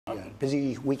Yeah,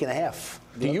 busy week and a half.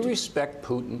 Do you respect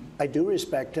Putin? I do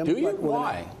respect him. Do you?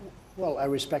 Why? Why? Well, I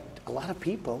respect a lot of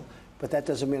people, but that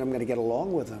doesn't mean I'm going to get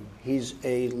along with him. He's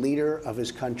a leader of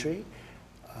his country.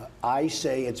 I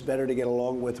say it's better to get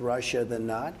along with Russia than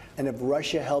not. And if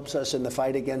Russia helps us in the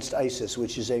fight against ISIS,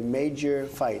 which is a major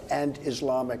fight, and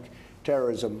Islamic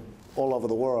terrorism all over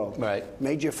the world, right?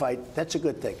 Major fight, that's a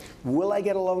good thing. Will I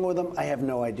get along with him? I have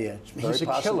no idea. It's very He's a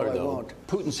possible killer, I though. won't.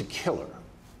 Putin's a killer.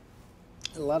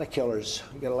 A lot of killers.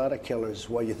 We got a lot of killers.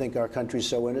 Why, you think our country's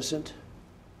so innocent?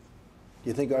 Do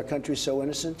you think our country's so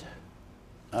innocent?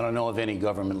 I don't know of any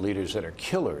government leaders that are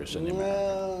killers in America.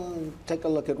 Well, take a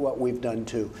look at what we've done,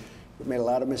 too. We've made a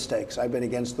lot of mistakes. I've been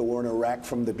against the war in Iraq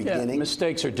from the beginning. Yeah,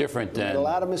 mistakes are different than... A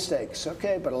lot of mistakes,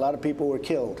 okay, but a lot of people were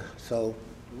killed. So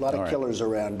a lot of killers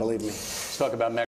around, believe me. Let's talk about